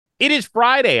It is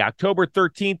Friday, October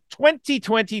 13th,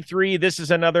 2023. This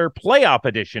is another playoff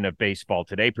edition of Baseball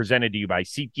Today, presented to you by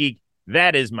SeatGeek.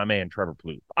 That is my man, Trevor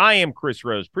Plouffe. I am Chris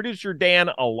Rose, producer Dan,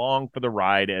 along for the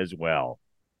ride as well.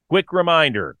 Quick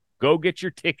reminder, go get your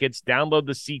tickets. Download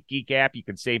the SeatGeek app. You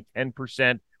can save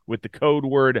 10% with the code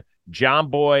word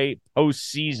JOHNBOY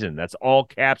postseason. That's all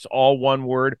caps, all one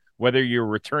word. Whether you're a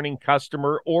returning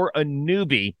customer or a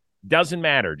newbie, doesn't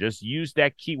matter. Just use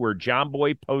that keyword,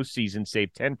 JOHNBOY postseason.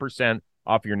 Save 10%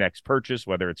 off your next purchase,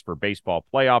 whether it's for baseball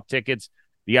playoff tickets,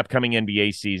 the upcoming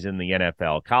NBA season, the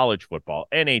NFL, college football,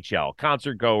 NHL,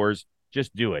 concert goers.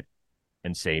 Just do it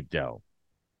and save dough.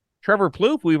 Trevor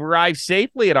Plouffe, we've arrived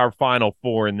safely at our Final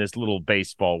Four in this little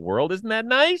baseball world. Isn't that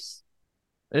nice?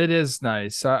 It is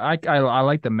nice. I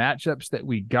like the matchups that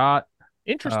we got.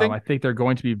 Interesting. I think they're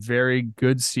going to be very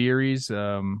good series.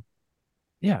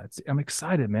 I'm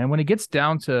excited, man. When it gets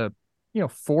down to,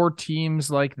 four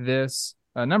teams like this,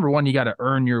 number one, you got to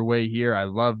earn your way here. I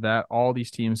love that. All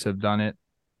these teams have done it.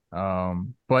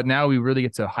 But now we really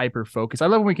get to hyper focus. I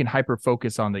love when we can hyper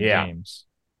focus on the games.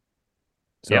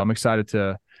 So I'm excited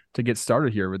to get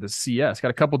started here with the CS.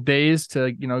 Got a couple days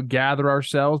to, gather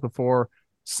ourselves before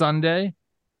Sunday.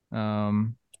 But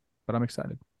I'm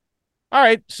excited. All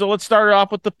right, so let's start it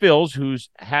off with the Phils, whose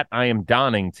hat I am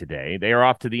donning today. They are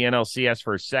off to the NLCS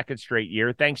for a second straight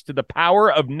year, thanks to the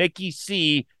power of Nikki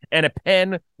C and a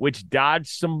pen which dodged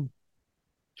some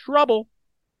trouble.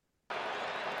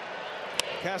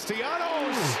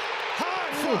 Castellanos,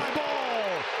 high fly ball,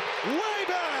 way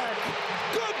back,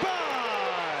 goodbye.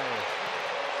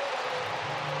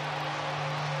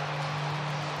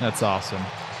 That's awesome.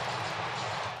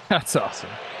 That's awesome.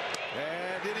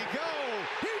 And did he go?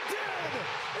 He did!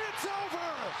 It's over!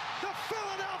 The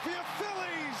Philadelphia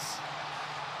Phillies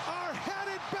are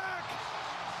headed back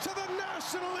to the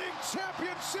National League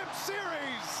Championship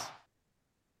Series.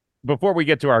 Before we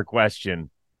get to our question,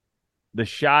 the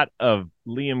shot of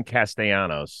Liam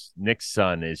Castellanos, Nick's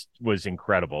son, was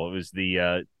incredible. It was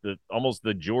the almost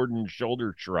the Jordan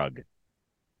shoulder shrug.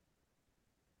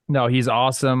 No, he's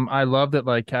awesome. I love that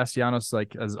Castellanos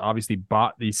has obviously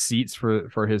bought these seats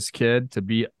for his kid to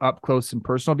be up close and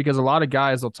personal, because a lot of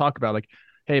guys will talk about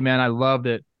hey man, I love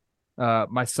that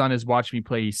my son is watching me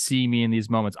play. He see me in these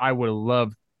moments. I would have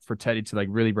loved for Teddy to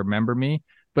really remember me,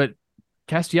 but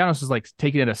Castellanos is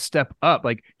taking it a step up.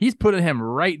 He's putting him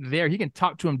right there. He can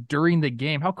talk to him during the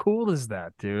game. How cool is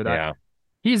that, dude? Yeah.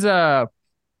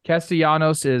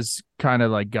 Castellanos is kind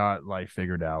of got life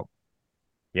figured out.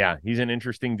 Yeah, he's an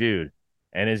interesting dude.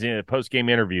 And his post-game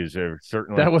interviews are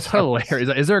certainly... That was hilarious.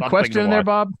 Is there a question in there,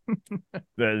 Bob?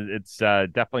 It's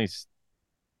definitely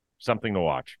something to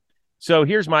watch. So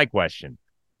here's my question.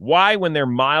 Why, when they're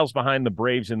miles behind the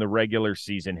Braves in the regular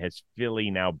season, has Philly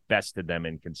now bested them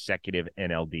in consecutive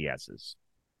NLDSs?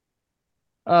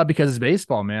 Because it's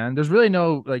baseball, man. There's really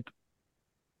no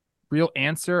real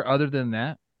answer other than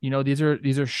that. These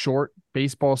are short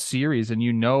baseball series, and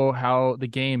how the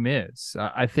game is.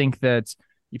 I think that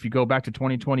if you go back to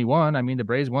 2021, the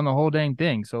Braves won the whole dang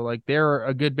thing. So they're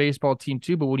a good baseball team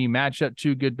too, but when you match up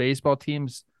two good baseball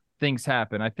teams, things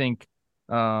happen. I think,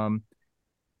 and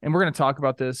we're going to talk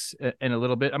about this in a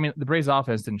little bit. The Braves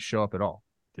offense didn't show up at all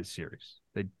this series.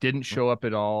 They didn't show up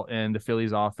at all, and the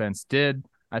Phillies offense did.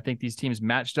 I think these teams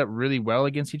matched up really well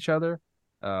against each other.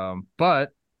 But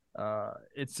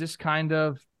it's just kind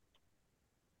of,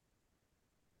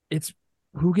 it's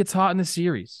who gets hot in the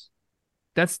series.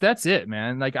 That's it,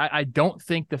 man. I don't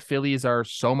think the Phillies are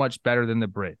so much better than the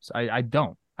Braves. I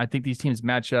don't. I think these teams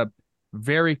match up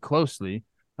very closely.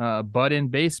 But in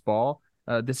baseball,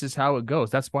 this is how it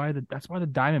goes. That's why the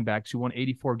Diamondbacks, who won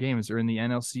 84 games, are in the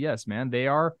NLCS, man. They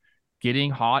are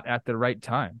getting hot at the right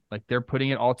time. They're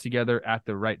putting it all together at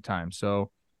the right time. So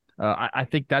I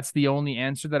think that's the only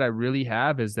answer that I really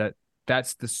have, is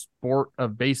that's the sport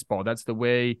of baseball. That's the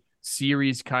way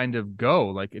series kind of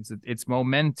go. It's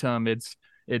momentum. It's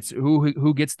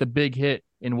who gets the big hit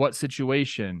in what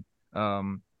situation.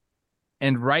 And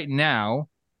right now,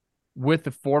 with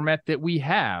the format that we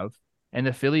have, and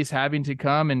the Phillies having to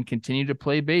come and continue to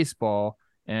play baseball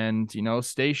and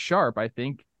stay sharp, I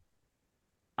think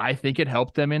it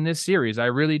helped them in this series. I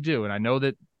really do. And I know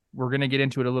that we're going to get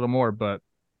into it a little more, but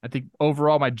I think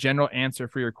overall my general answer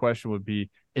for your question would be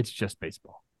it's just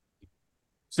baseball.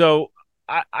 So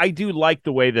I do like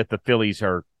the way that the Phillies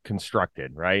are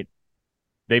constructed, right?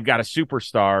 They've got a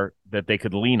superstar that they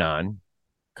could lean on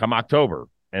come October.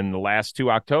 And the last two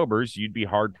Octobers, you'd be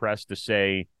hard-pressed to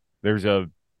say there's a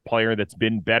player that's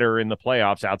been better in the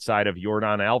playoffs outside of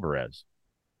Yordan Alvarez.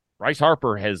 Bryce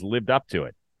Harper has lived up to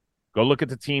it. Go look at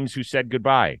the teams who said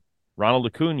goodbye. Ronald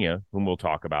Acuna, whom we'll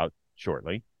talk about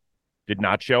shortly, did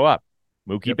not show up.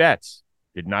 Mookie Betts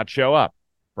did not show up.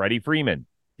 Freddie Freeman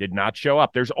did not show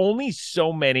up. There's only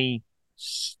so many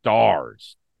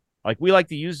stars. Like we like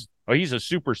to use, oh, he's a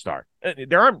superstar.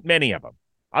 There aren't many of them.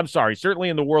 I'm sorry. Certainly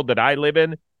in the world that I live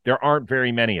in, there aren't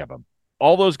very many of them.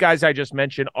 All those guys I just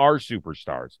mentioned are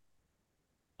superstars.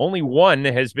 Only one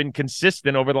has been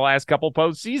consistent over the last couple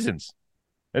postseasons,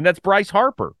 and that's Bryce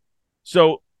Harper.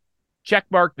 So check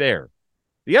mark there.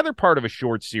 The other part of a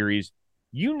short series,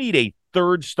 you need a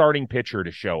third starting pitcher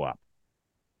to show up.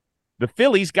 The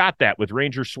Phillies got that with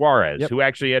Ranger Suarez, who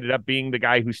actually ended up being the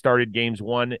guy who started games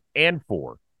 1 and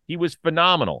 4. He was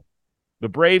phenomenal. The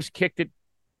Braves kicked it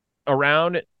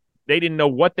around. They didn't know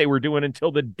what they were doing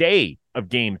until the day of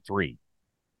game 3.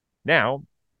 Now,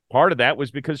 part of that was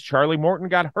because Charlie Morton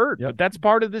got hurt, but that's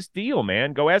part of this deal,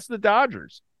 man. Go ask the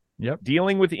Dodgers.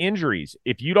 Dealing with injuries.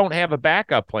 If you don't have a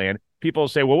backup plan, people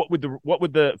say, well, what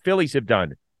would the Phillies have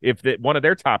done if one of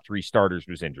their top 3 starters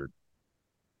was injured?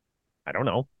 I don't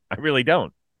know. I really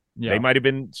don't. They might have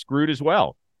been screwed as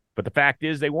well. But the fact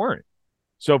is they weren't.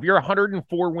 So if you're a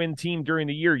 104-win team during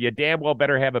the year, you damn well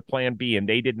better have a plan B, and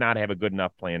they did not have a good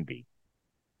enough plan B.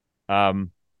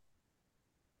 And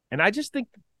I just think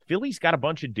Philly's got a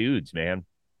bunch of dudes, man.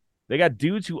 They got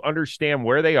dudes who understand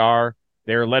where they are.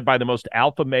 They're led by the most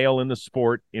alpha male in the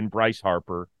sport in Bryce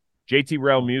Harper. JT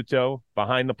Realmuto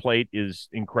behind the plate is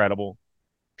incredible.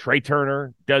 Trey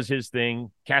Turner does his thing.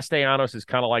 Castellanos is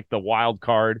kind of like the wild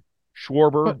card.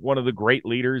 Schwarber, one of the great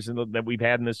leaders that we've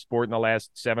had in this sport in the last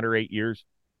 7 or 8 years.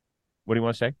 What do you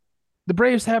want to say? The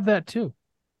Braves have that too.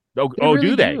 Oh, really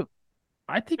do they?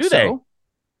 I think so.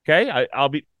 Okay,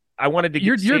 I wanted to.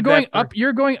 You're going up.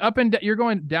 You're going up and you're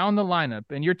going down the lineup,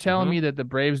 and you're telling me that the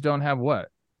Braves don't have what?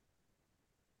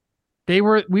 We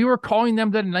were calling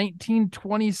them the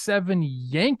 1927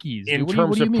 Yankees in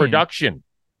terms of production.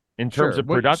 In terms of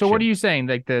production. So what are you saying?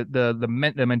 Like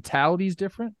the mentality is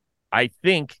different? I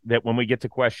think that when we get to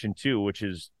question 2, which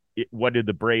is what did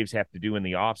the Braves have to do in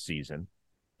the offseason,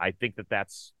 I think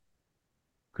that's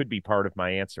could be part of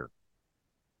my answer.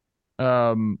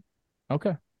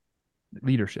 Okay.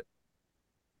 Leadership.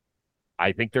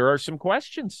 I think there are some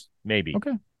questions, maybe.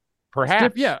 Okay.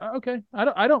 Perhaps. Yeah, okay.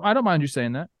 I don't mind you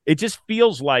saying that. It just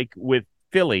feels like with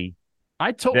Philly.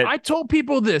 I told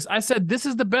people this. I said this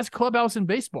is the best clubhouse in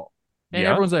baseball. And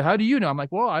everyone's like, how do you know? I'm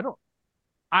like, well,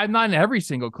 I'm not in every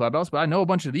single clubhouse, but I know a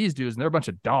bunch of these dudes, and they're a bunch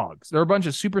of dogs. They're a bunch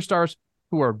of superstars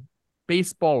who are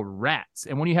baseball rats.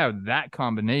 And when you have that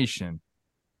combination,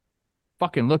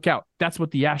 fucking look out. That's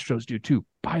what the Astros do too,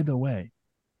 by the way.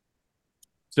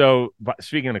 So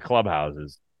speaking of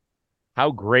clubhouses,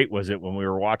 how great was it when we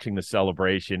were watching the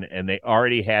celebration and they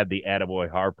already had the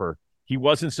attaboy Harper? He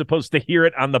wasn't supposed to hear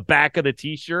it on the back of the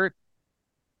T-shirt.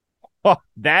 Oh,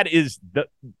 that is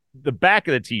the back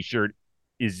of the T-shirt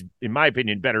is, in my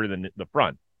opinion, better than the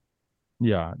front.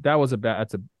 Yeah, it's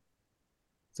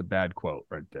a bad quote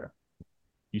right there.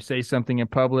 You say something in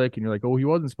public and you're like, oh, he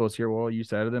wasn't supposed to hear. Well, you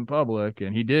said it in public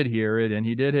and he did hear it and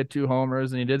he did hit 2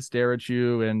 homers and he did stare at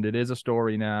you and it is a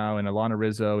story now. And Alana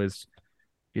Rizzo is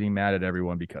getting mad at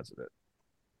everyone because of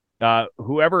it.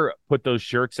 Whoever put those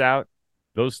shirts out,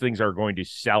 those things are going to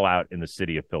sell out in the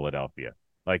city of Philadelphia.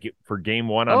 Like for game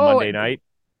 1 on Monday night.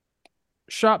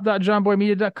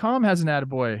 Shop.johnboymedia.com has an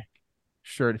attaboy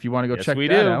shirt if you want to go check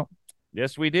that out.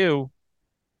 Yes, we do.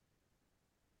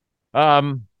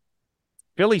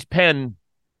 Philly's pen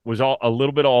was a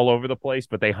little bit all over the place,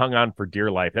 but they hung on for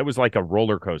dear life. That was like a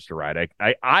roller coaster ride.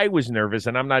 I was nervous,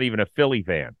 and I'm not even a Philly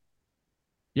fan.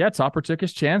 Yeah, Topper took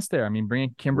his chance there. I mean,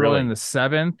 bringing Kimbrel in the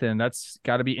 7th, and that's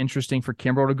got to be interesting for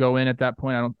Kimbrel to go in at that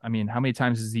point. I mean, how many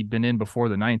times has he been in before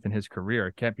the 9th in his career?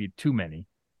 It can't be too many.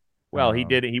 Well, he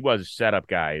did. He was a setup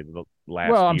guy last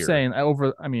year. Well, I'm saying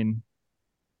over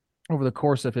the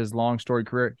course of his long storied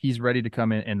career, he's ready to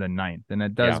come in the 9th, and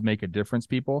that does make a difference,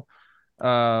 people.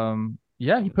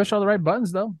 He pushed all the right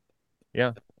buttons, though.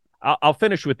 Yeah. I'll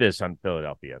finish with this on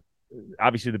Philadelphia.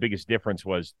 Obviously, the biggest difference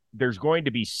was there's going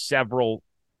to be several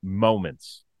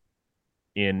moments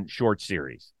in short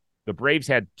series. The Braves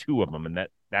had 2 of them, and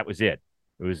that was it.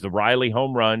 It was the Riley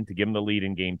home run to give them the lead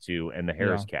in game 2 and the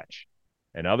Harris catch.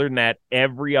 And other than that,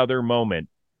 every other moment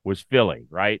was Philly,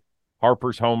 right?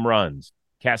 Harper's home runs,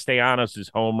 Castellanos'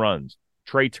 home runs,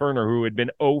 Trey Turner, who had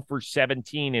been 0 for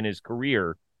 17 in his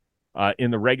career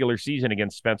in the regular season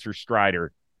against Spencer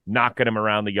Strider, knocking him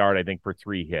around the yard, I think, for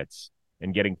 3 hits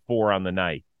and getting 4 on the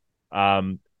night.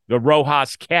 The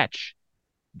Rojas catch,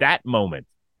 that moment.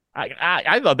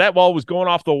 I thought that ball was going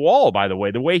off the wall, by the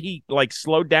way. The way he,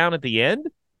 slowed down at the end,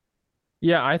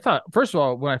 Yeah, I thought, first of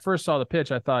all, when I first saw the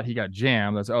pitch, I thought he got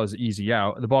jammed. I was, oh, it was an easy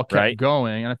out. The ball kept Right?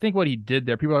 going. And I think what he did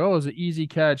there, people are like, oh, it was an easy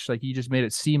catch. Like he just made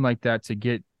it seem like that to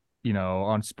get,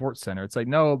 on Sports Center. It's like,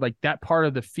 no, like that part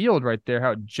of the field right there,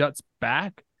 how it juts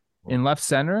back in left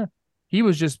center, he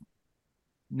was just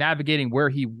navigating where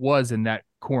he was in that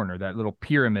corner, that little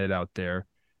pyramid out there.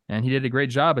 And he did a great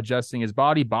job adjusting his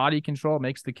body control,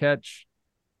 makes the catch.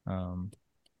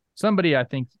 Somebody, I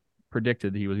think,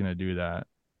 predicted that he was going to do that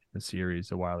the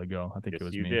series a while ago. I think Yes, it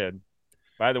was you me. did.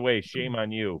 By the way, shame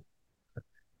on you.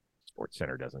 Sports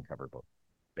Center doesn't cover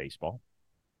baseball.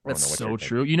 That's so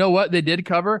true. You know what they did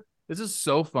cover? This is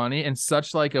so funny and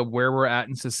such like a where we're at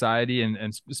in society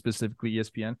and specifically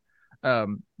ESPN.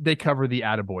 They cover the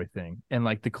attaboy thing and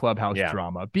like the clubhouse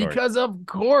drama because of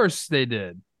course they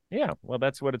did. Yeah, well,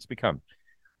 that's what it's become.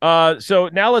 So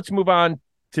now let's move on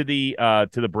to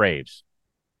the Braves.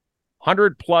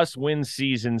 100-plus win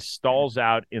season stalls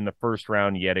out in the first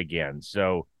round yet again.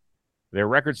 So their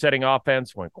record-setting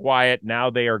offense went quiet. Now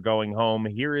they are going home.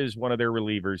 Here is one of their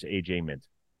relievers, A.J. Mint.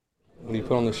 When you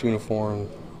put on this uniform,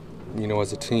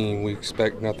 as a team, we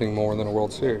expect nothing more than a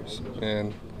World Series.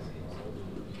 And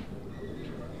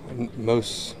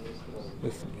most,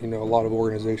 a lot of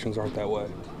organizations aren't that way.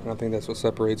 And I think that's what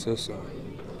separates us.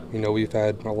 And, we've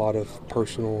had a lot of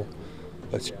personal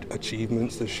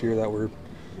achievements this year that were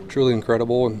truly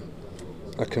incredible, and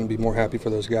I couldn't be more happy for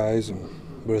those guys.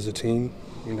 But as a team,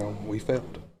 we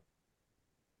failed.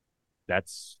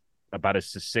 That's about as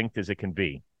succinct as it can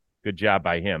be. Good job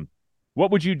by him.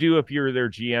 What would you do if you're their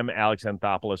GM, Alex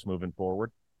Anthopoulos, moving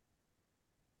forward?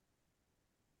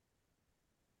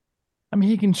 I mean,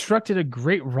 he constructed a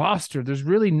great roster. There's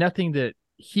really nothing that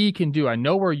he can do. I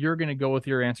know where you're going to go with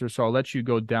your answer, so I'll let you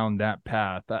go down that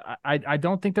path. I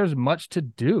don't think there's much to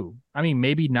do. I mean,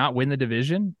 maybe not win the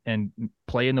division and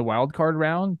play in the wild card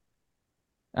round.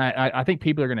 I think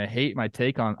people are going to hate my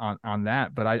take on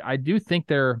that, but I do think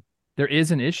there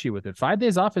is an issue with it. 5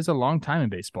 days off is a long time in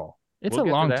baseball. It's a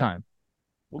long time.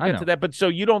 We'll get to that. But so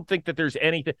you don't think that there's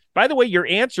anything. By the way, your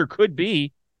answer could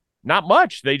be not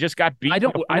much. They just got beat. I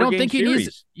don't think he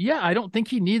needs. Yeah, I don't think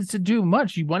he needs to do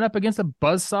much. You went up against a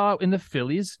buzzsaw in the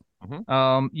Phillies.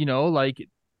 Mm-hmm.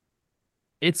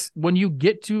 It's when you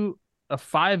get to a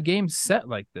 5-game set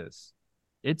like this.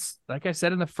 It's like I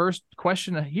said in the first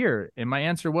question here, and my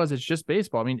answer was it's just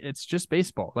baseball. I mean, it's just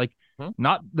baseball. Like,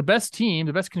 not the best team,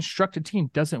 the best constructed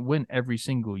team doesn't win every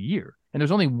single year. And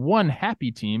there's only one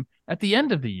happy team at the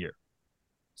end of the year.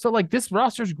 So, like, this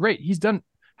roster's great. He's done.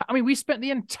 I mean, we spent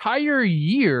the entire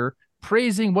year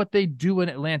praising what they do in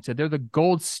Atlanta. They're the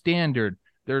gold standard.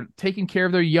 They're taking care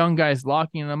of their young guys,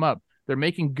 locking them up. They're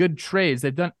making good trades.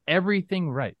 They've done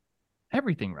everything right.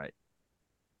 Everything right.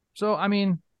 So, I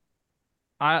mean,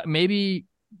 maybe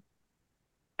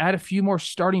add a few more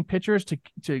starting pitchers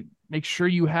to make sure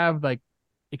you have like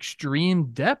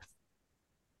extreme depth.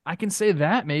 I can say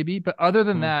that maybe, but other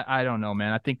than that, I don't know,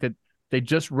 man. I think that they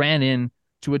just ran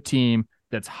into a team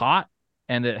that's hot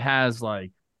and that has I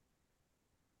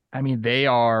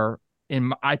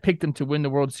picked them to win the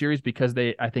World Series because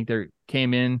I think they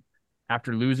came in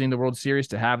after losing the World Series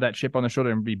to have that chip on the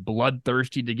shoulder and be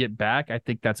bloodthirsty to get back. I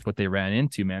think that's what they ran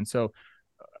into, man. So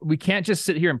we can't just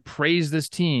sit here and praise this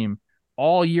team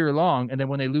all year long. And then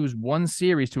when they lose one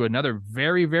series to another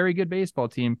very, very good baseball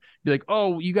team, be like,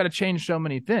 oh, you got to change so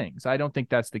many things. I don't think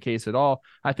that's the case at all.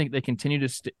 I think they continue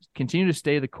to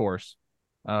stay the course.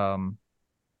 And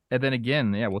then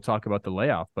again, we'll talk about the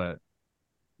layoff, but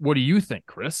what do you think,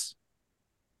 Chris?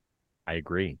 I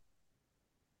agree.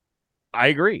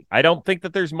 I don't think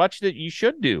that there's much that you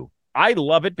should do. I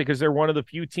love it because they're one of the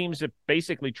few teams that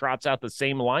basically trots out the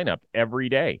same lineup every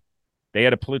day. They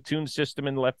had a platoon system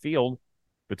in left field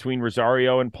between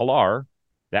Rosario and Pilar.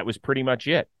 That was pretty much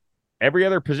it. Every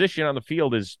other position on the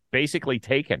field is basically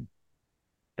taken.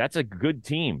 That's a good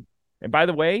team. And by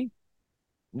the way,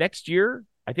 next year,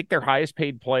 I think their highest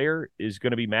paid player is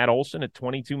going to be Matt Olson at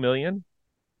 $22 million.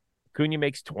 Acuna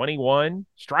makes $21 million.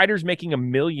 Strider's making $1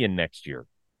 million next year.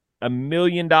 $1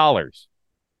 million.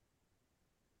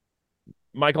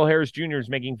 Michael Harris Jr. is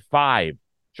making $5 million.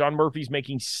 Sean Murphy's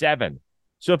making $7 million.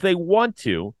 So if they want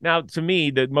to, now to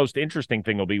me, the most interesting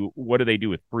thing will be what do they do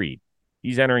with Fried?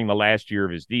 He's entering the last year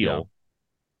of his deal.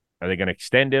 Yeah. Are they going to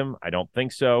extend him? I don't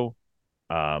think so.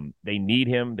 They need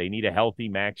him. They need a healthy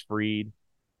Max Fried.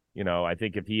 I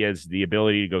think if he has the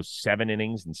ability to go 7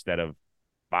 innings instead of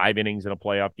 5 innings in a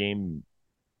playoff game,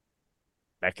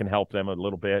 that can help them a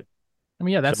little bit. I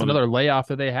mean, yeah, that's another layoff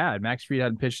that they had. Max Fried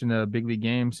hadn't pitched in a big league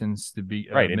game since the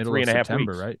middle of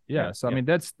September, right? Yeah. So, I mean,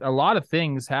 that's a lot of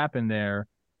things happened there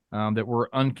that were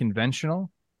unconventional.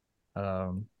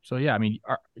 So yeah, I mean,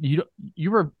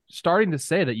 you were starting to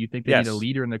say that you think they need a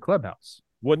leader in the clubhouse.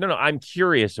 Well, no, I'm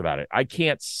curious about it. I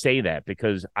can't say that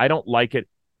because I don't like it.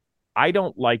 I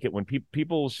don't like it when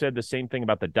people said the same thing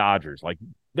about the Dodgers. Like,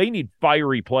 they need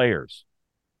fiery players.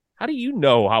 How do you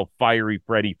know how fiery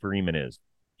Freddie Freeman is?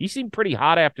 He seemed pretty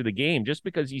hot after the game. Just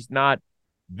because he's not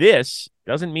this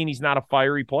doesn't mean he's not a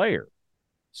fiery player.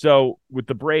 So with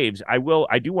the Braves, I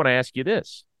do want to ask you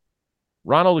this.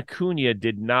 Ronald Acuna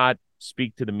did not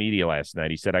speak to the media last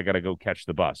night. He said, I got to go catch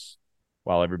the bus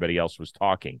while everybody else was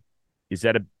talking. Is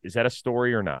that a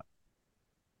story or not?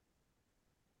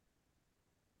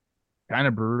 Kind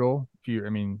of brutal.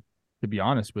 To be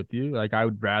honest with you, like, I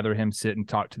would rather him sit and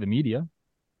talk to the media.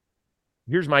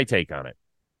 Here's my take on it.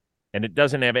 And it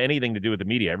doesn't have anything to do with the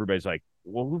media. Everybody's like,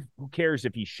 well, who cares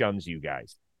if he shuns you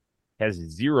guys? Has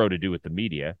zero to do with the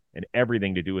media and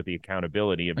everything to do with the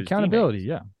accountability of his teammates.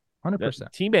 Yeah.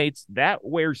 100%. Teammates, that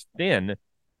wears thin.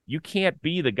 You can't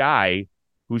be the guy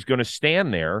who's going to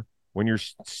stand there when you're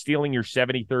stealing your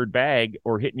 73rd bag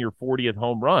or hitting your 40th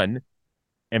home run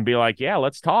and be like, yeah,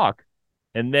 let's talk.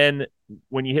 And then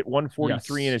when you hit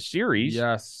 143 in a series,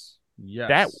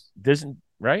 that doesn't,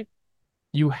 right?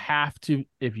 You have to,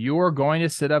 if you're going to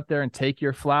sit up there and take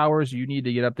your flowers, you need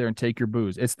to get up there and take your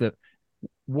booze. It's the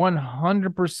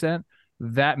 100%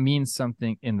 that means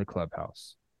something in the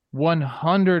clubhouse.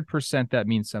 100% that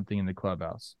means something in the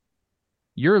clubhouse.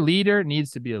 Your leader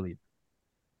needs to be a leader.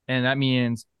 And that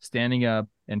means standing up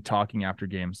and talking after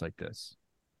games like this.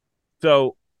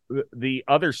 So the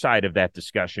other side of that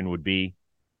discussion would be,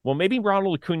 well, maybe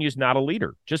Ronald Acuna is not a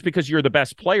leader. Just because you're the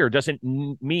best player doesn't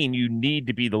mean you need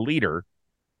to be the leader.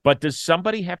 But does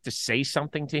somebody have to say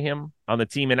something to him on the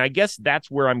team? And I guess that's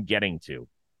where I'm getting to.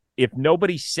 If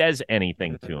nobody says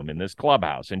anything to him in this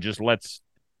clubhouse and just lets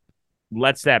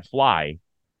that fly,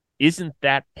 isn't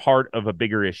that part of a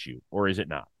bigger issue, or is it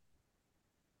not?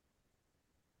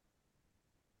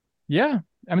 Yeah.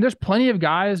 I mean, there's plenty of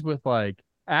guys with like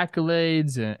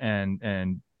accolades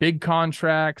and big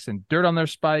contracts and dirt on their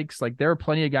spikes. Like, there are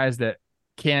plenty of guys that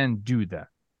can do that.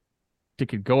 They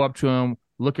could go up to him,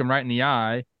 look him right in the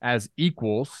eye as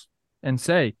equals and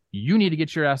say, you need to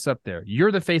get your ass up there.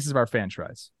 You're the faces of our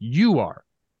franchise. You are.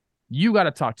 You got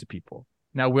to talk to people.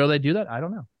 Now, will they do that? I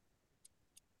don't know.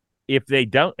 If they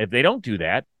don't do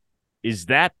that, is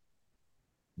that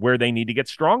where they need to get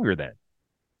stronger then?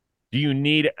 Do you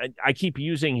need, I keep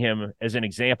using him as an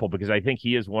example because I think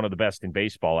he is one of the best in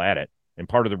baseball at it. And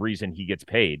part of the reason he gets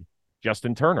paid,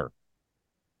 Justin Turner.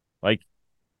 Like,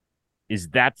 is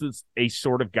that a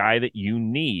sort of guy that you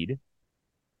need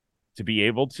to be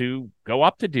able to go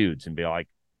up to dudes and be like,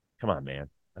 come on, man,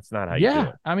 that's not how you do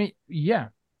it. I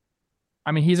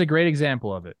mean, he's a great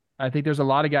example of it. I think there's a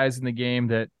lot of guys in the game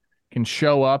that can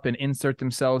show up and insert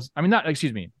themselves.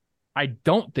 I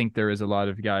don't think there is a lot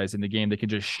of guys in the game that can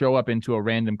just show up into a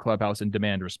random clubhouse and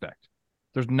demand respect.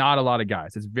 There's not a lot of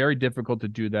guys. It's very difficult to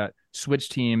do that, switch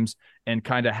teams and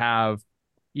kind of have,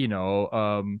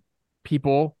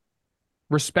 people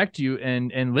respect you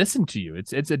and listen to you.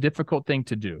 It's a difficult thing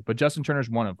to do, but Justin Turner's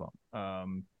one of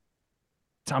them.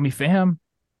 Tommy Pham,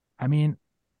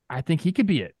 I think he could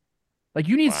be it. Like,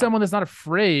 you need someone that's not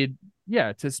afraid,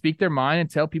 to speak their mind and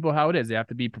tell people how it is. They have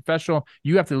to be professional.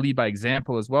 You have to lead by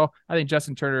example as well. I think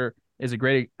Justin Turner is a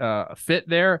great fit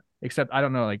there, except I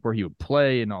don't know like where he would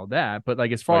play and all that. But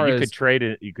like, as far as you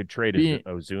could trade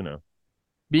Ozuna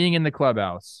being in the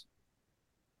clubhouse.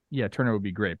 Yeah, Turner would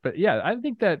be great. But yeah, I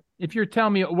think that if you're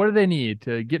telling me what do they need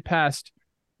to get past,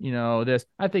 this,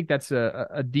 I think that's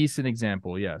a decent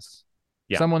example. Yes.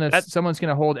 Yeah. Someone's going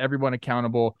to hold everyone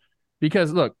accountable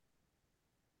because look,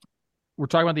 we're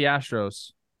talking about the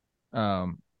Astros.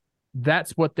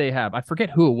 That's what they have. I forget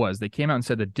who it was. They came out and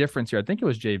said the difference here. I think it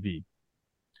was JV.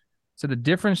 So the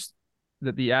difference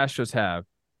that the Astros have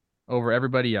over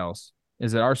everybody else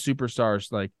is that our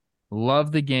superstars like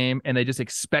love the game and they just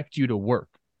expect you to work.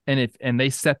 And they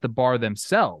set the bar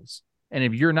themselves. And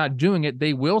if you're not doing it,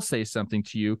 they will say something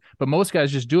to you. But most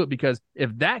guys just do it because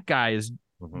if that guy is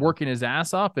working his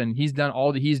ass off and he's done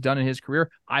all that he's done in his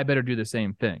career, I better do the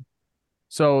same thing.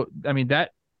 So, I mean,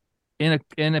 that in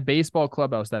a baseball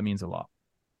clubhouse, that means a lot.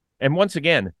 And once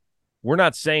again, we're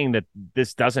not saying that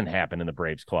this doesn't happen in the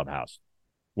Braves clubhouse.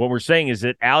 What we're saying is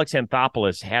that Alex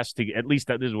Anthopoulos has to, at least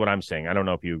this is what I'm saying. I don't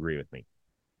know if you agree with me.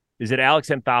 Is that Alex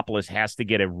Anthopoulos has to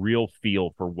get a real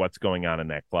feel for what's going on in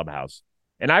that clubhouse.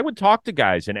 And I would talk to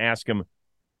guys and ask them,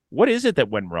 what is it that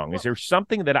went wrong? Is there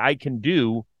something that I can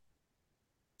do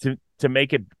to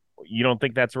make it? You don't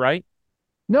think that's right?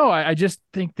 No, I just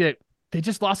think that they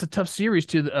just lost a tough series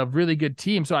to a really good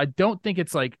team. So I don't think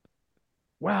it's like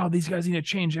wow, these guys need to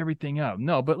change everything up.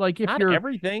 No, but like if Not you're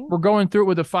everything. we're going through it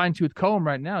with a fine-tooth comb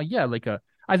right now, yeah,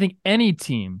 I think any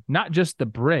team, not just the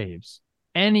Braves,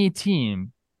 any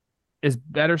team is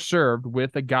better served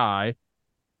with a guy,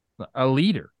 a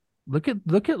leader. Look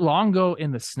at Longo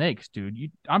in the Snakes,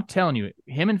 dude. I'm telling you,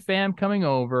 him and Pham coming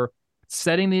over,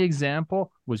 setting the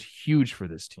example was huge for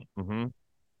this team. Mm-hmm.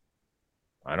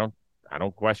 I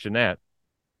don't question that.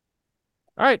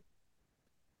 All right.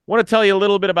 Want to tell you a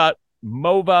little bit about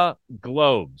MOVA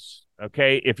globes.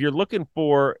 Okay. If you're looking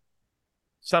for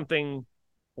something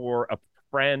for a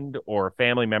friend or a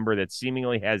family member that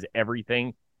seemingly has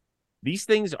everything, these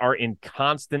things are in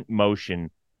constant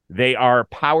motion. They are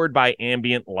powered by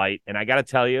ambient light. And I got to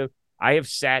tell you, I have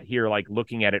sat here like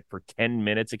looking at it for 10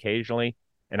 minutes occasionally,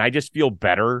 and I just feel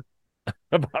better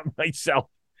about myself.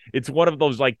 It's one of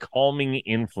those like calming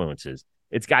influences.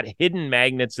 It's got hidden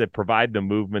magnets that provide the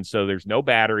movement, so there's no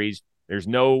batteries. There's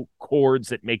no cords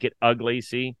that make it ugly.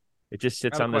 See, it just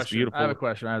sits on this beautiful. I have a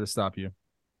question. I have to stop you.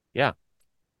 Yeah.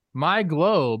 My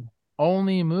globe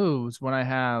only moves when I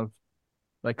have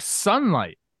like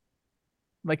sunlight.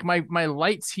 Like my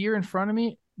lights here in front of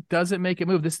me doesn't make it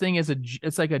move. This thing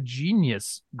it's like a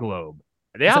genius globe.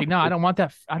 Yeah. It's like, no, I don't want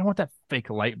that. I don't want that fake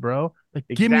light, bro. Like,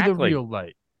 Exactly. give me the real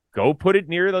light. Go put it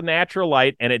near the natural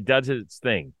light, and it does its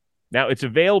thing. Now, it's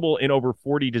available in over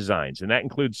 40 designs, and that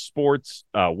includes sports,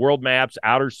 world maps,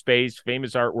 outer space,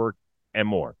 famous artwork, and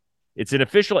more. It's an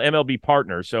official MLB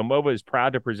partner, so MOVA is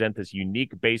proud to present this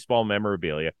unique baseball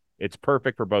memorabilia. It's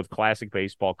perfect for both classic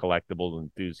baseball collectibles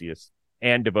enthusiasts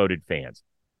and devoted fans.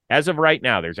 As of right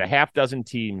now, there's a half dozen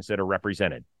teams that are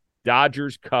represented.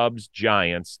 Dodgers, Cubs,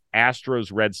 Giants,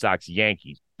 Astros, Red Sox,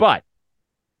 Yankees. But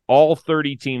all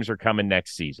 30 teams are coming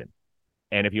next season.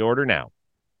 And if you order now,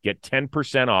 get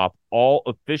 10% off all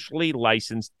officially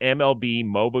licensed MLB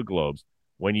MOVA globes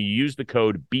when you use the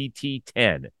code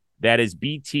BT10. That is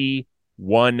BT10.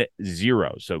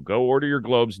 So go order your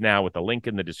globes now with the link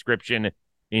in the description.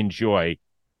 Enjoy.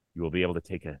 You will be able to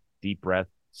take a deep breath,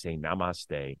 say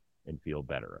namaste, and feel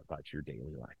better about your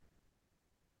daily life.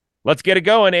 Let's get it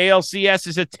going. ALCS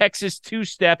is a Texas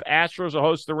two-step. Astros will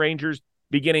host the Rangers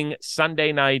beginning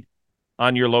Sunday night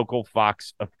on your local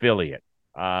Fox affiliate.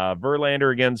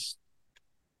 Verlander against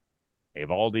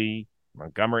Evaldi,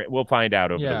 Montgomery. We'll find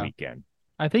out over the weekend.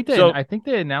 I think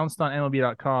they announced on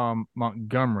MLB.com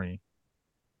Montgomery.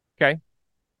 Okay.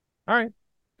 All right.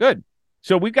 Good.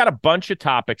 So we've got a bunch of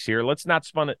topics here. Let's not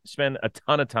spend a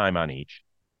ton of time on each.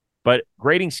 But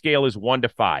grading scale is 1 to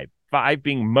 5. 5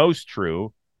 being most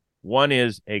true. 1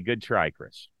 is a good try,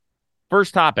 Chris.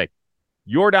 First topic.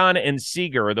 Jordan and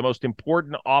Seager are the most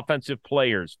important offensive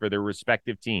players for their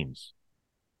respective teams.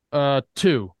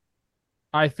 2.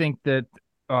 I think that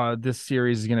this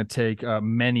series is going to take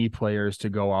many players to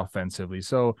go offensively.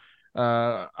 So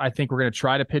I think we're going to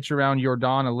try to pitch around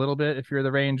Jordan a little bit if you're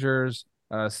the Rangers.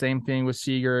 Same thing with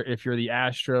Seager if you're the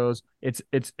Astros.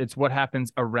 It's what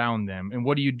happens around them. And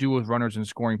what do you do with runners in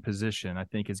scoring position, I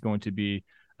think is going to be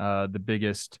the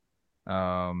biggest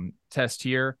test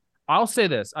here. I'll say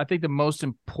this. I think the most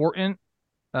important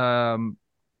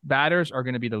batters are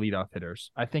going to be the leadoff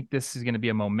hitters. I think this is going to be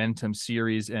a momentum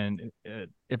series. And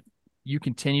if you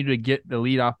continue to get the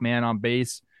leadoff man on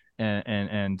base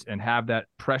and have that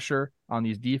pressure on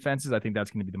these defenses, I think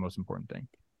that's going to be the most important thing.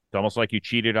 It's almost like you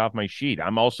cheated off my sheet.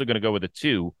 I'm also going to go with a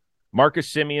 2.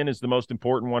 Marcus Semien is the most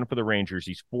important one for the Rangers.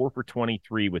 He's 4 for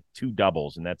 23 with 2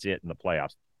 doubles, and that's it in the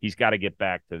playoffs. He's got to get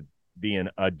back to being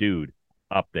a dude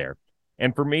up there.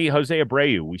 And for me, Jose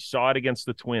Abreu, we saw it against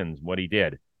the Twins, what he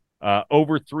did.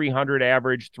 Over 300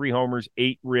 average, 3 homers,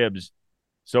 8 ribs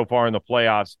so far in the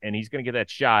playoffs, and he's going to get that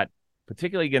shot,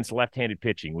 particularly against left-handed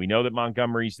pitching. We know that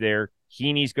Montgomery's there.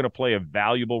 Heaney's going to play a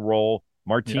valuable role.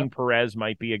 Martin Perez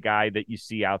might be a guy that you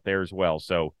see out there as well,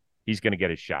 so he's going to get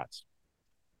his shots.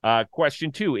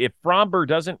 Question 2, if Framber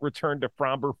doesn't return to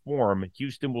Framber form,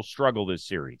 Houston will struggle this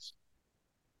series.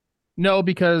 No,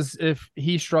 because if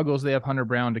he struggles, they have Hunter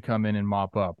Brown to come in and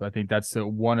mop up. I think that's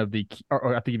one of the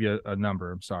or I have to give you a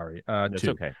number. I'm sorry. That's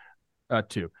 2. Okay.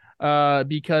 2.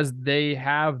 Because they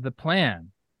have the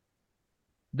plan.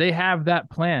 They have that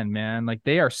plan, man. Like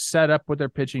they are set up with their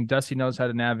pitching. Dusty knows how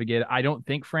to navigate it. I don't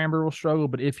think Framber will struggle,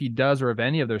 but if he does, or if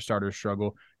any of their starters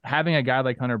struggle, having a guy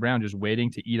like Hunter Brown just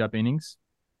waiting to eat up innings,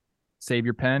 save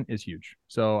your pen, is huge.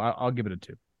 So I'll give it a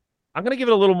 2. I'm going to give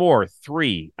it a little more,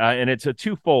 3, and it's a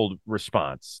twofold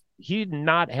response. He did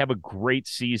not have a great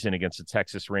season against the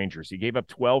Texas Rangers. He gave up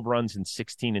 12 runs in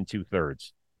 16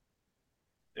 2/3.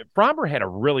 Framber had a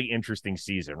really interesting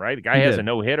season, right? The guy has a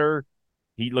no-hitter.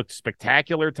 He looked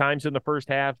spectacular times in the first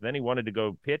half. Then he wanted to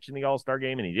go pitch in the All-Star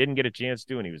game, and he didn't get a chance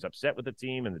to, and he was upset with the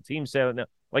team, and the team said no.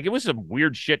 Like, it was some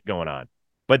weird shit going on.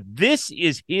 But this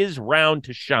is his round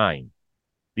to shine.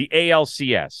 The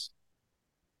ALCS.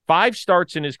 5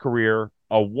 starts in his career,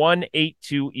 a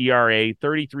 1.82 ERA,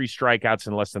 33 strikeouts,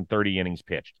 and less than 30 innings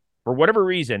pitched. For whatever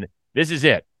reason, this is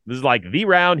it. This is like the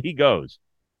round he goes.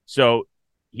 So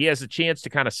he has a chance to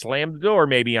kind of slam the door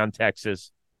maybe on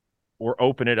Texas or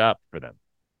open it up for them.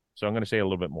 So I'm going to say a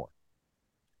little bit more.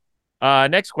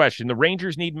 Next question. The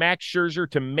Rangers need Max Scherzer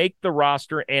to make the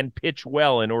roster and pitch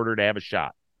well in order to have a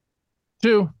shot.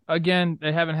 2. Again,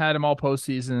 they haven't had him all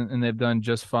postseason, and they've done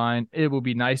just fine. It will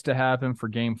be nice to have him for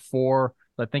Game 4.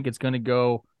 I think it's going to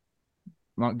go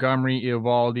Montgomery,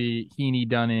 Eovaldi, Heaney,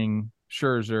 Dunning,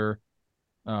 Scherzer,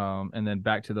 and then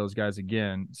back to those guys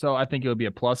again. So I think it would be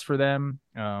a plus for them.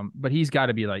 But he's got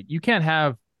to be like, you can't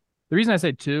have – the reason I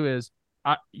say 2 is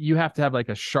you have to have like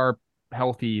a sharp,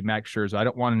 healthy Max Scherzer. I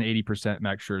don't want an 80%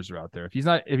 Max Scherzer out there. If he's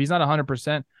not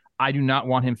 100%, I do not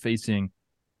want him facing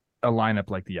a lineup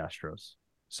like the Astros.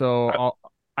 So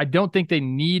I don't think they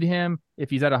need him. If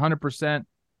he's at 100%,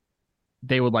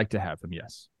 they would like to have him.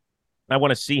 Yes. I want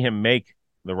to see him make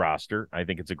the roster. I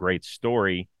think it's a great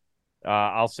story.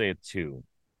 I'll say a 2.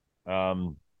 I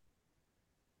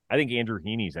think Andrew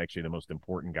Heaney is actually the most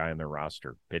important guy on their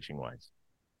roster, pitching wise.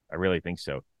 I really think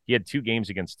so. He had 2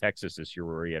 games against Texas this year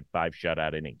where he had 5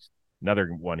 shutout innings. Another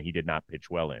one he did not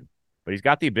pitch well in. But he's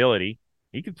got the ability.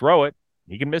 He can throw it.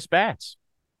 He can miss bats.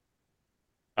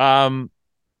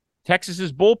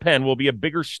 Texas's bullpen will be a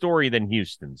bigger story than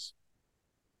Houston's.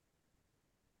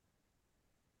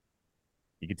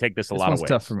 You can take this a lot of ways.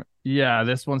 Tough for me. Yeah,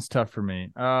 this one's tough for me.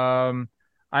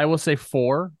 I will say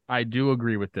 4. I do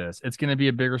agree with this. It's going to be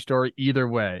a bigger story either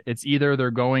way. It's either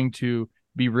they're going to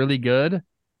be really good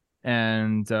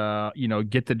and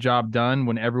get the job done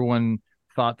when everyone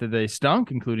thought that they stunk,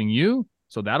 including you.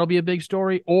 So that'll be a big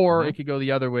story. Or it could go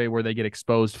the other way where they get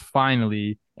exposed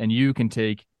finally, and you can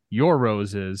take your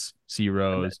roses,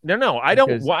 C-Rose. No, I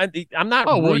don't want. I'm not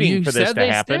rooting for this to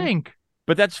happen. Stink.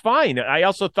 But that's fine. I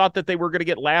also thought that they were going to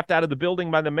get laughed out of the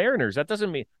building by the Mariners. That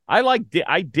doesn't mean I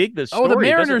dig this story. Oh, the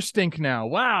Mariners stink now.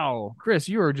 Wow, Chris,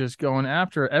 you are just going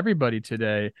after everybody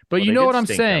today. But you know what I'm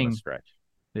saying?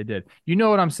 They did. You know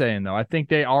what I'm saying, though. I think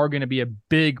they are going to be a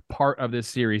big part of this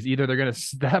series. Either they're going to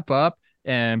step up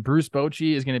and Bruce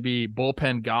Bochy is going to be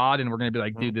bullpen god, and we're going to be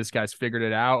like, dude, this guy's figured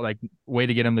it out. Like, way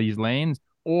to get him these lanes.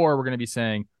 Or we're going to be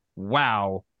saying,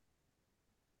 wow,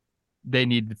 they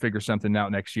need to figure something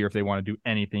out next year if they want to do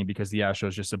anything because the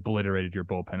Astros just obliterated your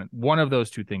bullpen. One of those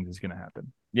 2 things is going to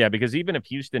happen. Yeah, because even if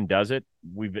Houston does it,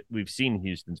 we've seen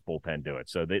Houston's bullpen do it.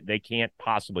 So they can't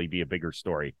possibly be a bigger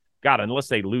story. God, unless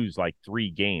they lose like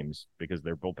 3 games because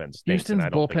their bullpen stinks. Houston's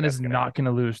bullpen is not going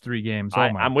to lose 3 games. Oh,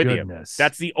 I'm with goodness. You.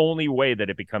 That's the only way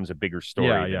that it becomes a bigger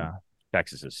story than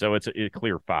Texas's. So it's a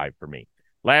clear 5 for me.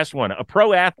 Last one. A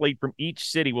pro athlete from each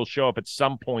city will show up at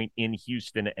some point in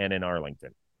Houston and in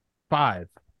Arlington. 5.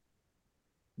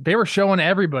 They were showing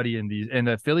everybody in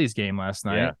the Phillies game last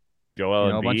night. Yeah.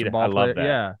 Joel Embiid. I love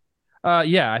that.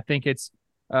 Yeah. I think it's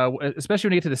especially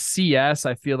when you get to the CS,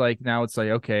 I feel like now it's like,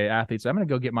 okay, athletes, I'm going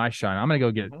to go get my shine. I'm going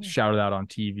to go get shouted out on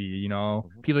TV.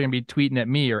 People are going to be tweeting at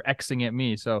me or Xing at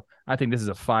me. So I think this is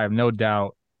a 5, no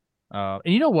doubt. And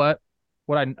you know what?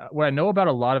 What I know about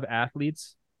a lot of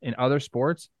athletes in other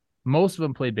sports, most of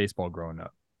them played baseball growing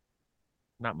up.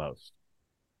 Not most.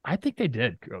 I think they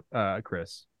did,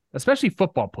 Chris. Especially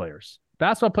football players.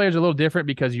 Basketball players are a little different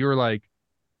because you're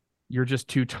just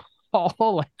too tall.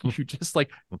 Like you just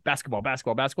like basketball.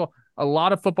 A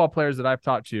lot of football players that I've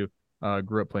talked to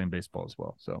grew up playing baseball as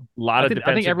well. So I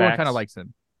think everyone kind of likes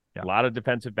him. Yeah. A lot of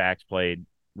defensive backs played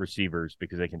receivers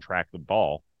because they can track the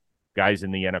ball. Guys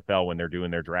in the NFL, when they're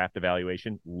doing their draft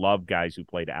evaluation, love guys who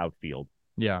played outfield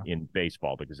in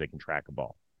baseball because they can track a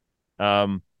ball.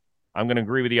 I'm going to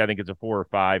agree with you. I think it's a 4 or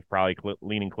 5, probably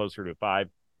leaning closer to 5.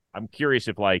 I'm curious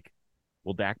if,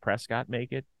 will Dak Prescott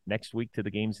make it next week to the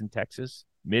games in Texas?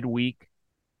 Midweek?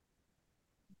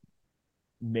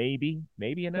 Maybe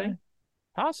an A?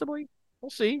 Possibly. We'll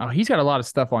see. Oh, he's got a lot of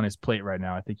stuff on his plate right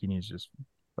now. I think he needs to just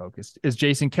focus. Is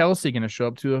Jason Kelce going to show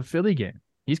up to a Philly game?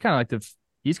 He's kind of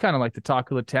like the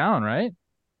talk of the town, right?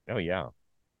 Oh, yeah.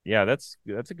 Yeah, that's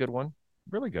a good one.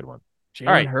 Really good one.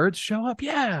 Jalen Hurts show up?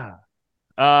 Yeah.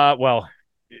 Well,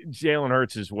 Jalen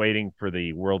Hurts is waiting for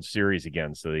the World Series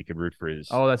again so they could root for his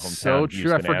that's so true.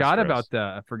 Houston I forgot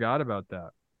Astros. about that.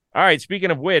 All right, speaking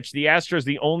of which, the Astros,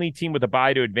 the only team with a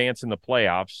bye to advance in the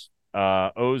playoffs.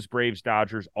 O's, Braves,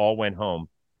 Dodgers all went home.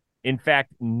 In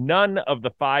fact, none of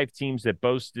the 5 teams that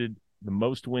boasted the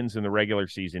most wins in the regular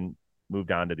season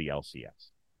moved on to the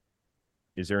LCS?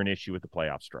 Is there an issue with the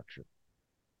playoff structure?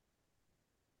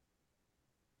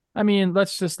 I mean,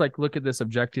 let's just look at this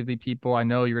objectively, people. I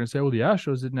know you're going to say, well, the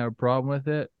Astros didn't have a problem with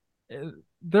it.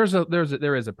 There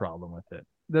is a problem with it.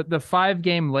 The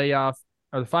 5-game layoff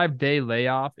or the 5-day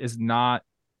layoff is not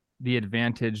the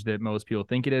advantage that most people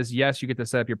think it is. Yes, you get to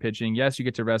set up your pitching. Yes, you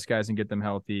get to rest guys and get them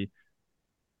healthy.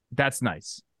 That's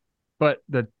nice. But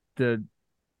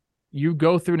you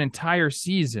go through an entire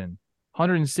season,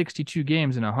 162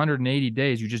 games in 180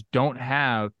 days. You just don't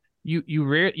have you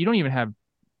don't even have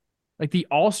the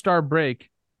All-Star break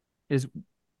is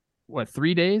what,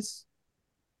 3 days?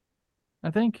 I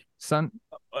think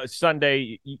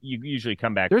Sunday. You usually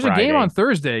come back. There's Friday. A game on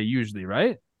Thursday usually,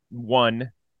 right? One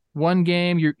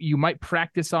game. You might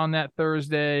practice on that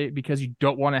Thursday because you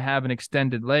don't want to have an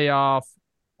extended layoff.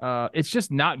 It's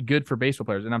just not good for baseball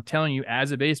players. And I'm telling you,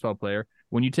 as a baseball player,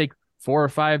 when you take 4 or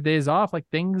 5 days off,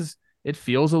 it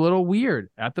feels a little weird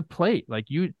at the plate.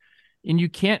 You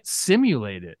can't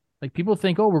simulate it. People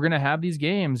think, oh, we're going to have these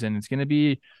games and it's going to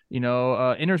be,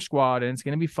 inter squad and it's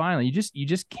going to be fine. You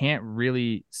just can't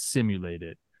really simulate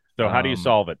it. So how do you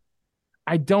solve it?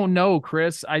 I don't know,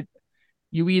 Chris.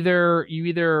 You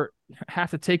either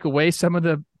have to take away some of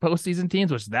the postseason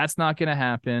teams, which that's not going to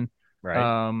happen.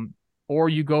 Right. Or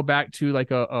you go back to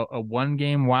a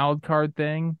 1-game wild card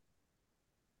thing.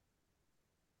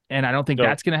 And I don't think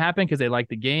that's going to happen because they like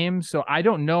the game. So I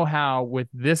don't know how with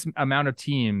this amount of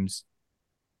teams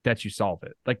that you solve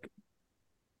it.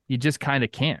 You just kind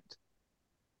of can't.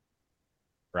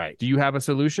 Right. Do you have a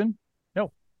solution?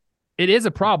 No. It is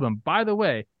a problem. By the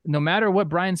way, no matter what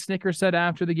Brian Snitker said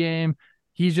after the game,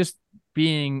 he's just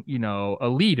being, a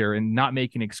leader and not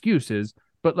making excuses.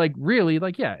 But really,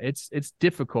 yeah, it's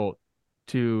difficult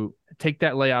to take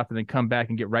that layoff and then come back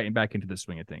and get right back into the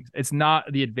swing of things. It's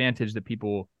not the advantage that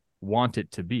people want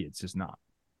it to be. It's just not.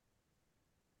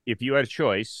 If you had a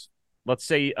choice, let's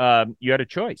say you had a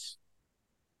choice.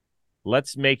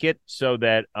 Let's make it so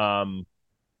that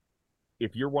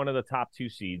if you're one of the top 2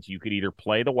 seeds, you could either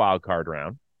play the wild card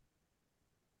round.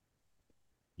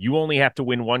 You only have to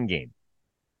win 1 game.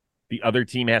 The other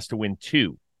team has to win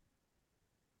 2.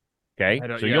 Okay?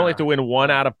 So you only have to win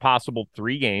 1 out of possible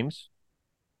 3 games.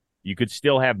 You could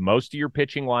still have most of your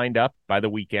pitching lined up by the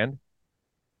weekend.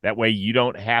 That way you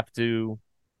don't have to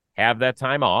have that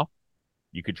time off.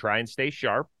 You could try and stay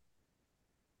sharp.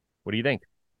 What do you think?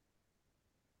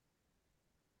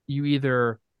 You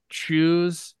either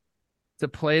choose to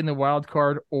play in the wild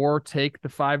card or take the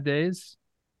 5 days?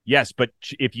 Yes, but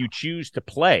if you choose to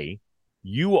play,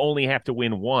 you only have to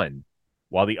win 1,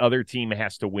 while the other team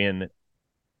has to win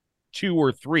 2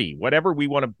 or 3, whatever we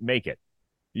want to make it,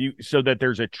 so that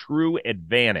there's a true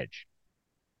advantage.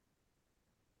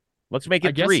 Let's make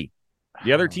it 3.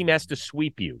 The other team has to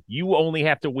sweep you. You only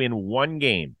have to win 1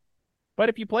 game. But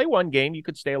if you play 1 game, you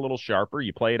could stay a little sharper.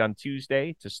 You play it on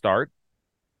Tuesday to start.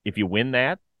 If you win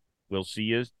that, we'll see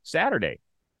you Saturday.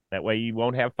 That way you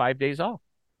won't have 5 days off.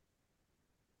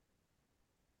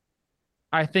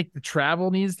 I think the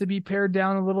travel needs to be pared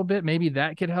down a little bit. Maybe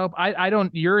that could help. I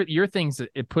don't. Your thing's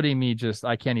putting me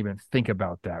I can't even think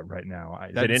about that right now.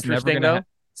 Is it interesting though?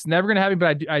 It's never going to happen,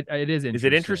 but it is interesting. Is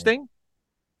it interesting?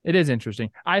 It is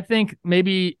interesting. I think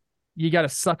maybe you got to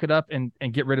suck it up and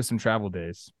get rid of some travel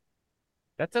days.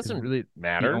 That doesn't really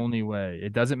matter. The only way.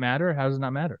 It doesn't matter. How does it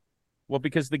not matter? Well,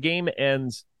 because the game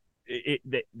ends.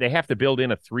 They have to build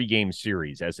in a 3-game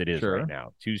series as it is right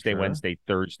now. Tuesday, Wednesday,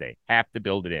 Thursday. Have to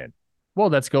build it in. Well,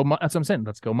 let's go. That's what I'm saying.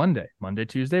 Let's go Monday,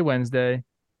 Tuesday, Wednesday.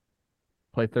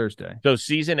 Play Thursday. So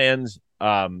season ends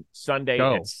Sunday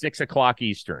at 6:00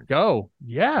 Eastern. Go.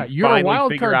 Yeah, you're a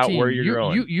wild figure card out team. where you're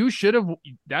going. You should have.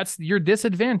 That's your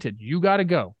disadvantage. You got to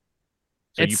go.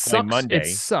 So you play Monday. It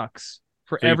sucks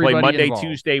for so you everybody play Monday, involved.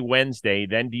 Tuesday, Wednesday.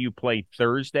 Then do you play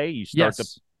Thursday? You start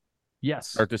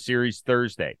start the series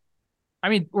Thursday. I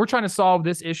mean, we're trying to solve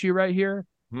this issue right here.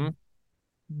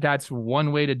 That's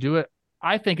one way to do it.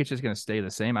 I think it's just going to stay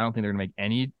the same. I don't think they're going to make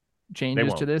any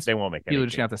changes to this. They won't make any People are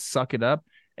just going to have to suck it up.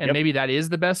 And maybe that is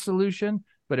the best solution.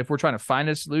 But if we're trying to find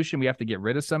a solution, we have to get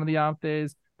rid of some of the off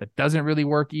days. That doesn't really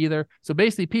work either. So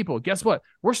basically, people, guess what?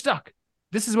 We're stuck.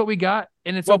 This is what we got.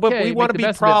 And it's okay. But we want to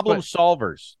be problem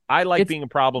solvers. I like being a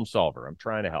problem solver. I'm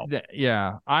trying to help.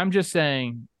 Yeah. I'm just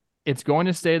saying it's going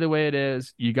to stay the way it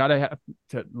is. You got to have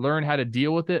to learn how to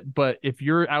deal with it. But if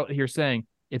you're out here saying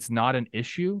it's not an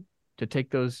issue to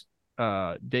take those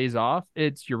days off,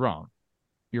 you're wrong.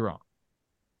 You're wrong.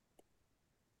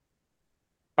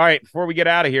 All right, before we get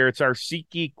out of here, it's our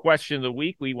SeatGeek question of the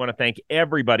week. We want to thank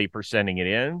everybody for sending it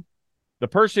in. The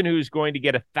person who's going to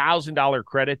get $1,000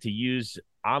 credit to use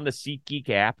on the SeatGeek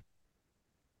app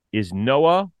is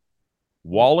Noah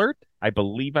Wallert. I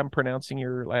believe I'm pronouncing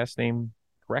your last name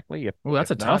correctly. Oh,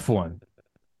 that's if a not, tough one.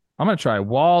 I'm going to try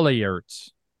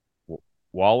Walliert.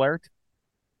 Wallert.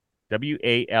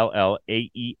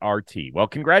 Wallaert. Well,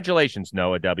 congratulations,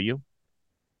 Noah W.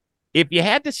 If you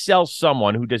had to sell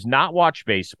someone who does not watch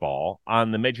baseball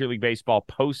on the Major League Baseball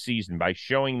postseason by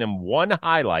showing them one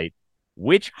highlight,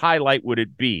 which highlight would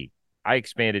it be? I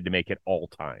expanded to make it all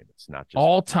time. It's not just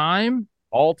all time.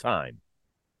 All time.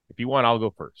 If you want, I'll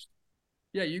go first.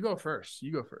 Yeah, you go first.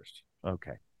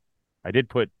 Okay. I did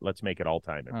put let's make it all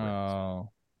time.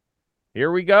 Oh.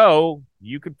 Here we go.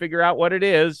 You can figure out what it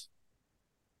is.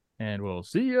 And we'll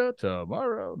see you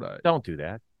tomorrow night. Don't do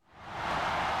that.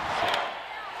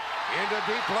 Into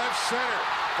deep left center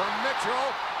for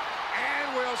Mitchell.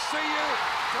 And we'll see you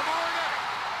tomorrow night.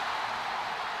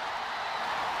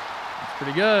 That's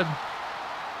pretty good.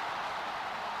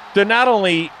 So not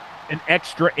only an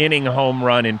extra inning home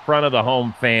run in front of the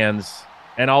home fans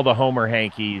and all the Homer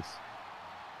Hankies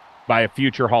by a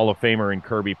future Hall of Famer in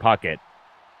Kirby Puckett,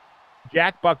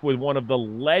 Jack Buck with one of the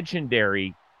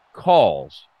legendary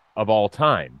calls of all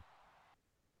time,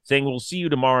 saying we'll see you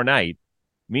tomorrow night,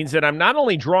 means that I'm not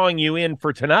only drawing you in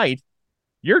for tonight,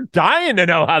 you're dying to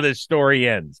know how this story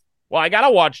ends. Well, I got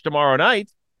to watch tomorrow night.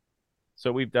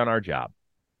 So we've done our job.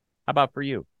 How about for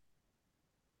you?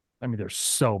 I mean, there's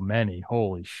so many.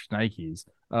 Holy shnikes.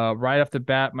 Right off the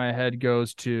bat, my head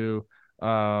goes to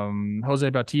Jose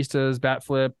Bautista's bat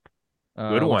flip.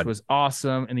 Good one. Which was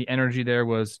awesome. And the energy there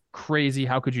was crazy.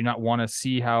 How could you not want to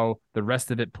see how the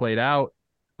rest of it played out?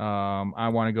 I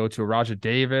want to go to Raja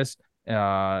Davis,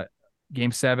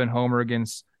 Game 7 homer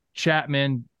against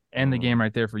Chapman, end the game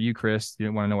right there for you, Chris. You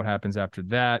didn't want to know what happens after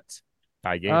that.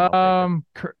 Tie game.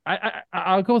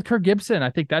 I'll go with Kirk Gibson.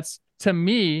 I think that's, to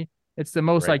me, it's the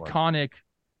most iconic.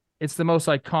 It's the most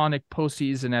iconic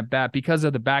postseason at bat because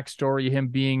of the backstory, him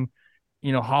being,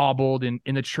 hobbled in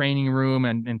the training room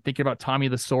and thinking about Tommy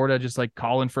Lasorda just like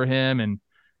calling for him and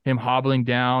him hobbling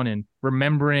down and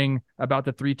remembering about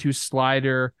the 3-2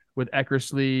 slider with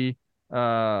Eckersley,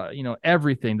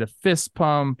 everything, the fist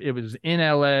pump. It was in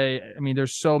LA. I mean,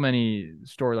 there's so many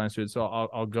storylines to it. So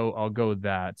I'll go with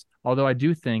that. Although I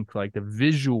do think like the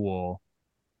visual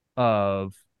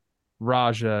of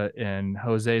Raja and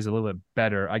Jose is a little bit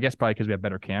better. I guess probably because we have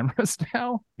better cameras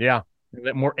now. Yeah.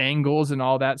 More angles and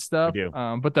all that stuff. We do.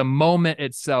 But the moment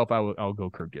itself, I'll go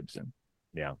Kirk Gibson.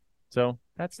 Yeah. So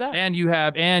that's that. And you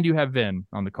have Vin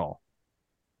on the call.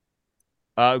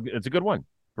 It's a good one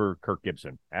for Kirk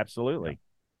Gibson. Absolutely.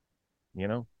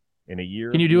 Yeah. In a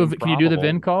year. Can you do the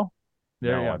Vin call?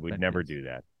 No, I would never do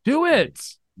that. Do it.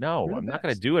 No, I'm not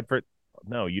going to do it for.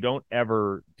 No, you don't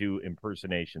ever do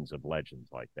impersonations of legends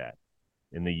like that.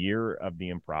 In the year of the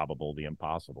improbable, the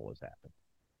impossible has happened.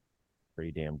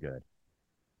 Pretty damn good.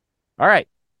 All right.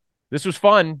 This was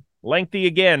fun. Lengthy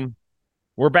again.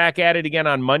 We're back at it again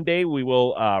on Monday. We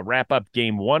will wrap up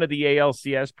Game 1 of the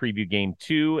ALCS, preview Game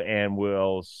 2, and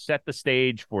we'll set the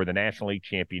stage for the National League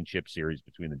Championship Series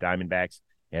between the Diamondbacks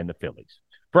and the Phillies.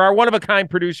 For our one-of-a-kind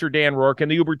producer, Dan Rourke,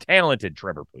 and the uber-talented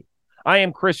Trevor Plouffe, I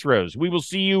am Chris Rose. We will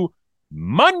see you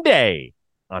Monday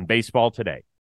on Baseball Today.